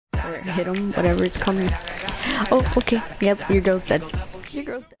or hit him, whatever it's coming. Oh, okay. Yep, your girl's dead. Your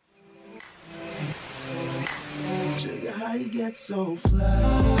girl's dead. Sugar, how you get so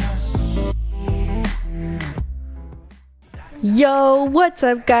fly? Yo, what's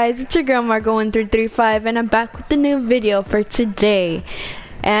up guys? It's your girl Margo 1335 and I'm back with a new video for today.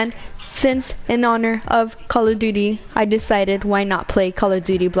 And since in honor of Call of Duty, I decided why not play Call of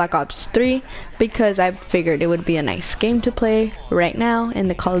Duty Black Ops 3, because I figured it would be a nice game to play right now in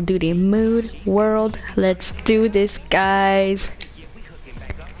the Call of Duty mood world. Let's do this, guys.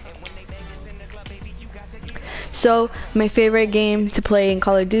 So my favorite game to play in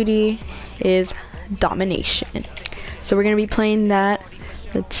Call of Duty is Domination. So we're gonna be playing that.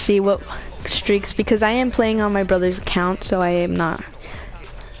 Let's see what streaks, because I am playing on my brother's account, so I am not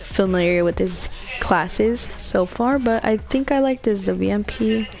familiar with his classes so far, but I think I like this, the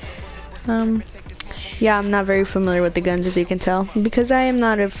VMP. Yeah, I'm not very familiar with the guns, as you can tell, because I am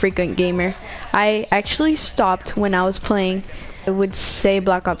not a frequent gamer. I actually stopped when I was playing, I would say,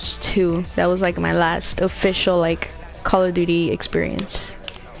 Black Ops 2. That was like my last official like Call of Duty experience.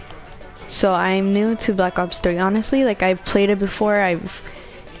 So I'm new to Black Ops 3, honestly. Like, I've played it before,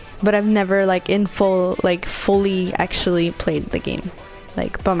 but I've never like fully actually played the game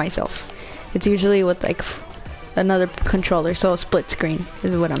like by myself. It's usually with like another controller, so a split screen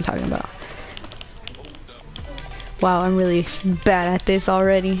is what I'm talking about. Wow, I'm really bad at this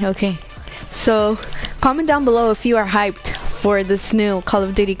already. Okay, so comment down below if you are hyped for this new Call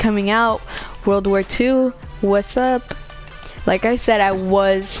of Duty coming out, World War II. What's up? Like I said, I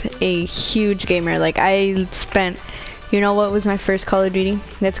was a huge gamer. Like, I spent, you know what was my first Call of Duty?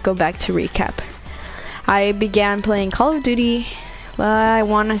 Let's go back to recap. I began playing Call of Duty, I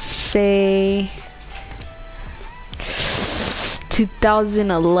want to say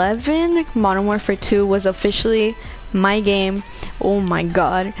 2011. Modern Warfare 2 was officially my game. Oh my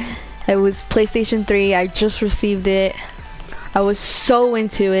god. It was PlayStation 3. I just received it. I was so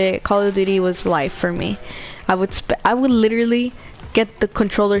into it. Call of Duty was life for me. I would literally get the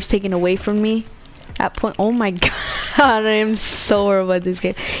controllers taken away from me at point. Oh my god, I am so horrible at this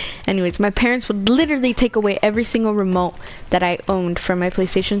game. Anyways, my parents would literally take away every single remote that I owned from my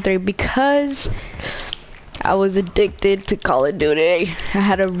PlayStation 3 because I was addicted to Call of Duty. I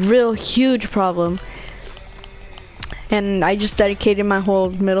had a real huge problem, and I just dedicated my whole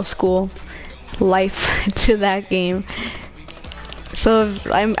middle school life to that game. So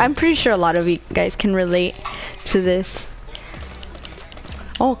I'm pretty sure a lot of you guys can relate to this.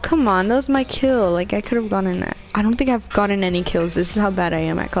 Oh, come on, that was my kill. Like, I could have gotten that. I don't think I've gotten any kills. This is how bad I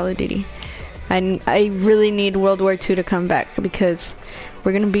am at Call of Duty. I really need World War II to come back, because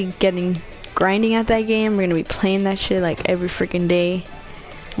we're gonna be grinding at that game. We're gonna be playing that shit like every freaking day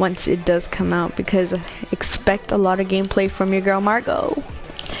once it does come out, because I expect a lot of gameplay from your girl Margo.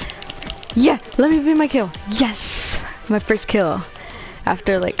 Yeah, let me be my kill. Yes, my first kill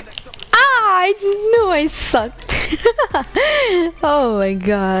after like, I knew I sucked. Oh my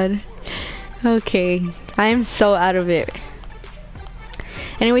god. Okay, I am so out of it.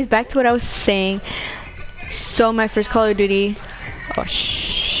 Anyways, back to what I was saying. So my first Call of Duty, oh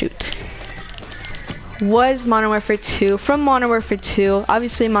shoot, was Modern Warfare 2. From Modern Warfare 2,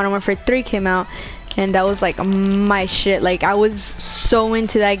 obviously Modern Warfare 3 came out, and that was like my shit. Like, I was so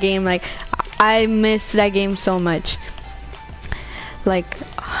into that game. Like, I missed that game so much. Like,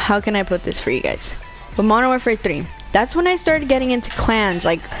 how can I put this for you guys? But Modern Warfare 3, that's when I started getting into clans,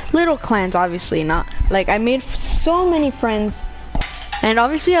 like little clans, obviously not. Like, I made so many friends, and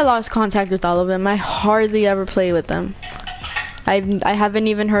obviously I lost contact with all of them. I hardly ever play with them. I haven't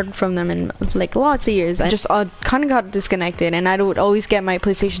even heard from them in like lots of years. I just kind of got disconnected, and I would always get my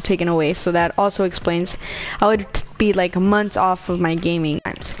PlayStation taken away, so that also explains I would be like months off of my gaming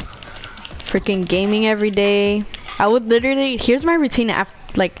times. Freaking gaming every day. I would literally, here's my routine after,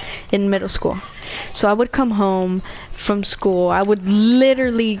 like, in middle school. So I would come home from school, I would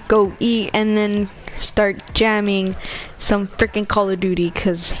literally go eat and then start jamming some freaking Call of Duty,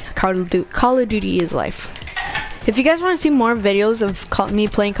 because Call of Duty is life. If you guys want to see more videos of me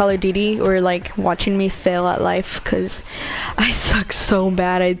playing Call of Duty, or like watching me fail at life, because I suck so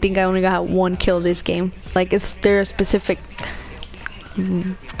bad. I think I only got one kill this game. Like, is there a specific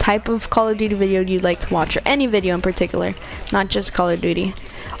type of Call of Duty video you'd like to watch, or any video in particular, not just Call of Duty?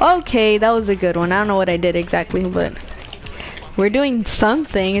 Okay, that was a good one. I don't know what I did exactly, but we're doing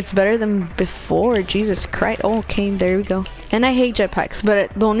something. It's better than before. Jesus Christ. Okay, there we go. And I hate jetpacks,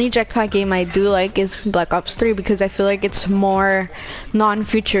 but the only jetpack game I do like is Black Ops 3, because I feel like it's more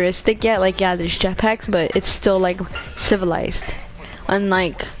non-futuristic yet. Like, yeah, there's jetpacks, but it's still like civilized,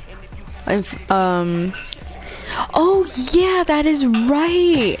 unlike Oh yeah, that is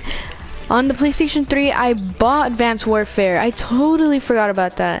right. On the PlayStation 3, I bought Advanced Warfare. I totally forgot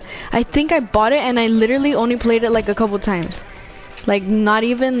about that. I think I bought it and I literally only played it like a couple times. Like not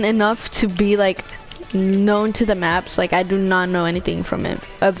even enough to be like known to the maps. Like I do not know anything from it.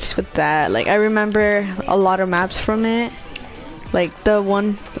 Ups with that. Like I remember a lot of maps from it. Like the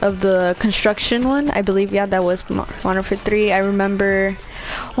one of the construction one, I believe, yeah, that was Modern Warfare 3. I remember,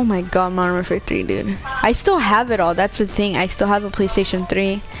 oh my god, Modern Warfare 3, dude. I still have it all, that's the thing. I still have a PlayStation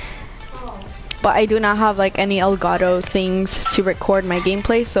 3. But I do not have like any Elgato things to record my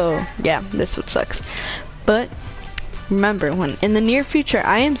gameplay, so yeah, this what sucks. But remember, when in the near future,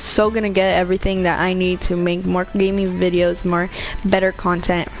 I am so gonna get everything that I need to make more gaming videos, more better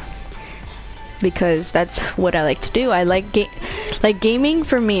content. Because that's what I like to do. I like gaming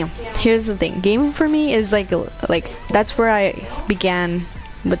for me. Here's the thing, gaming for me is like that's where I began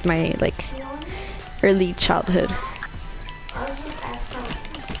with my like early childhood.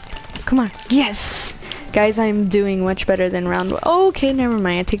 Come on, yes, guys, I'm doing much better than round one. Oh, okay, never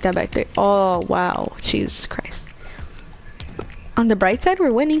mind. I take that back there. Oh wow, Jesus Christ. On the bright side,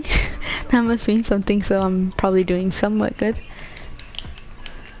 we're winning. That must mean something. So I'm probably doing somewhat good.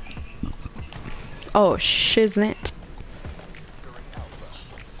 Oh, shiznit.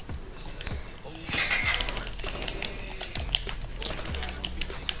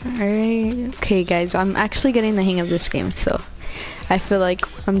 Alright, okay guys, I'm actually getting the hang of this game, so I feel like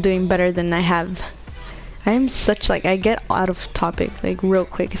I'm doing better than I have. I am such like, I get out of topic like real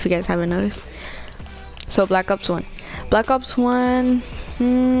quick if you guys haven't noticed. So Black Ops 1. Black Ops 1,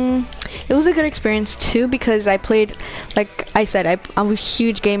 it was a good experience too because I played, like I said, I'm a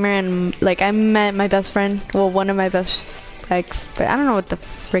huge gamer and like I met my best friend, well one of my best ex, but I don't know what the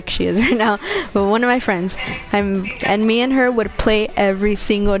frick she is right now, but one of my friends, and me and her would play every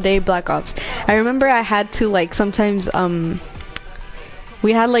single day Black Ops. I remember I had to like sometimes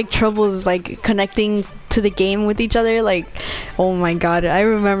we had like troubles like connecting to the game with each other. Like, oh my god, I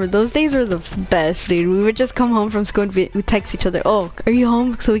remember those days were the best, dude. We would just come home from school and we text each other, oh, are you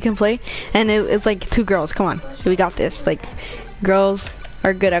home so we can play? And it's like 2 girls, come on, we got this. Like, girls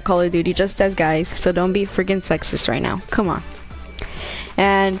are good at Call of Duty just as guys, so don't be freaking sexist right now, come on.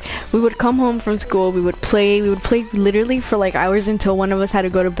 And we would come home from school, we would play literally for like hours until one of us had to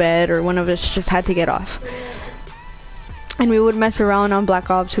go to bed or one of us just had to get off. And we would mess around on Black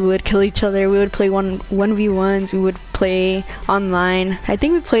Ops, we would kill each other, we would play 1v1s, we would play online. I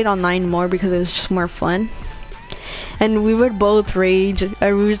think we played online more because it was just more fun. And we would both rage,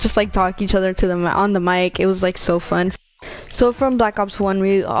 or we would just like talk each other to them on the mic. It was like so fun. So from Black Ops 1,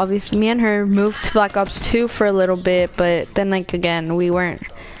 we obviously, me and her moved to Black Ops 2 for a little bit, but then like again, we weren't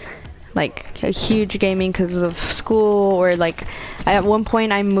like a huge gaming because of school, or like at one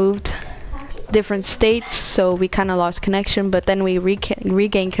point I moved different states, so we kind of lost connection, but then we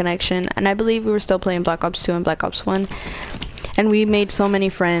regained connection, and I believe we were still playing Black Ops 2 and Black Ops 1, and we made so many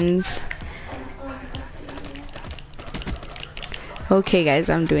friends. Okay guys,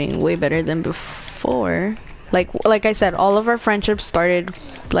 I'm doing way better than before. Like I said, all of our friendships started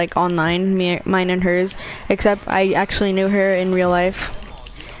like online, mine and hers, except I actually knew her in real life.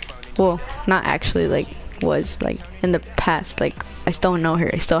 Well, not actually, like was like in the past, like I still know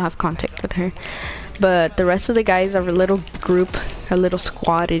her, I still have contact with her, but the rest of the guys, our little group, our little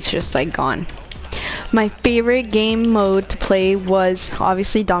squad is just like gone. My favorite game mode to play was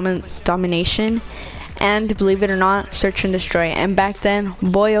obviously domination, and believe it or not, search and destroy. And back then,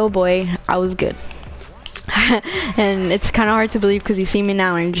 boy oh boy, I was good. And it's kind of hard to believe because you see me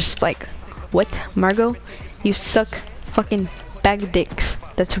now and you're just like, what, Margo, you suck fucking bag dicks.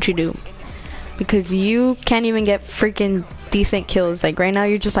 That's what you do. Because you can't even get freaking decent kills. Like right now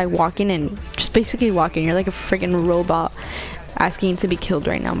you're just like walking and just basically walking. You're like a freaking robot asking to be killed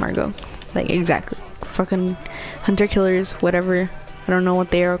right now, Margo. Like exactly. Fucking hunter killers, whatever. I don't know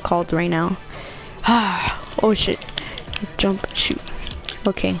what they are called right now. Oh shit. Jump, shoot.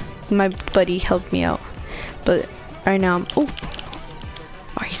 Okay, my buddy helped me out. But right now I'm, oh.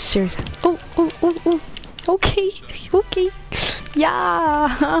 Are you serious? Oh. Okay.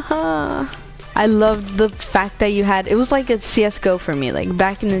 Yeah. I love the fact that you had, it was like a CSGO for me, like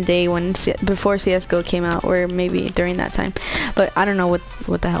back in the day when before CSGO came out, or maybe during that time, but I don't know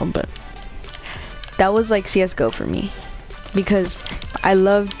what the hell, but that was like CSGO for me because I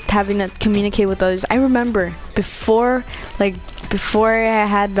loved having to communicate with others. I remember before I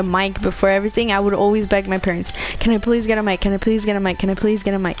had the mic, before everything, I would always beg my parents, can I please get a mic, can I please get a mic, can I please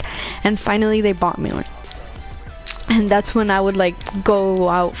get a mic, and finally they bought me one. And that's when I would like go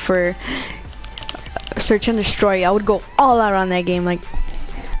out for search and destroy. I would go all out on that game. Like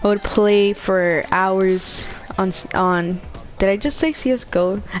I would play for hours on did I just say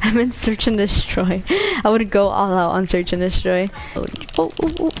CSGO? I meant search and destroy. I would go all out on search and destroy. Oh.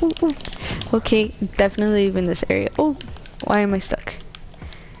 Okay, definitely leave in this area. Oh, why am I stuck?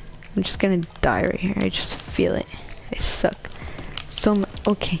 I'm just gonna die right here. I just feel it. I suck so much.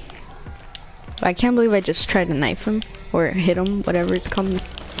 Okay. I can't believe I just tried to knife him or hit him, whatever it's called.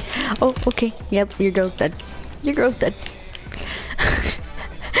 Oh, okay. Yep, your girl's dead. Your girl's dead.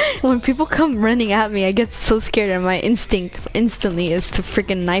 When people come running at me, I get so scared, and my instinct instantly is to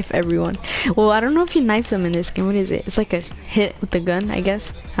freaking knife everyone. Well, I don't know if you knife them in this game. What is it? It's like a hit with the gun, I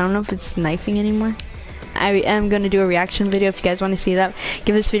guess. I don't know if it's knifing anymore. I am going to do a reaction video. If you guys want to see that,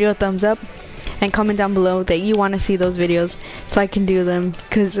 give this video a thumbs up and comment down below that you want to see those videos so I can do them,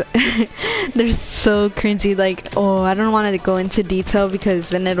 because they're so cringy. Like, oh, I don't want to go into detail because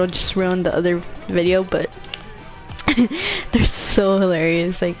then it'll just ruin the other video, but they're so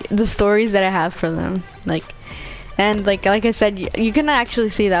hilarious. Like, the stories that I have for them, like, and like I said, you can actually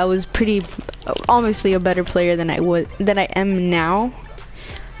see that I was pretty obviously a better player than I am now.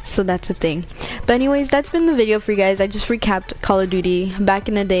 So that's the thing. But anyways, that's been the video for you guys. I just recapped Call of Duty back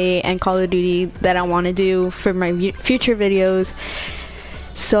in the day and Call of Duty that I want to do for my future videos.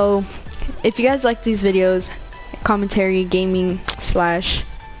 So if you guys like these videos, commentary, gaming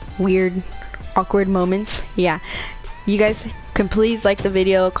 / weird awkward moments, yeah, you guys can please like the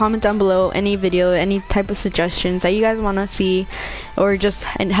video, comment down below any video, any type of suggestions that you guys want to see, or just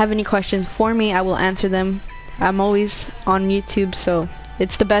have any questions for me. I will answer them. I'm always on YouTube, so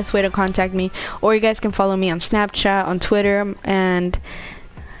it's the best way to contact me. Or you guys can follow me on Snapchat, on Twitter, and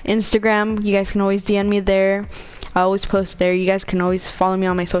Instagram. You guys can always DM me there. I always post there. You guys can always follow me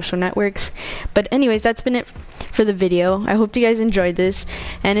on my social networks. But anyways, that's been it for the video. I hope you guys enjoyed this.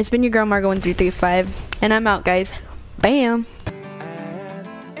 And it's been your girl Margo 1335. And I'm out, guys. Bam!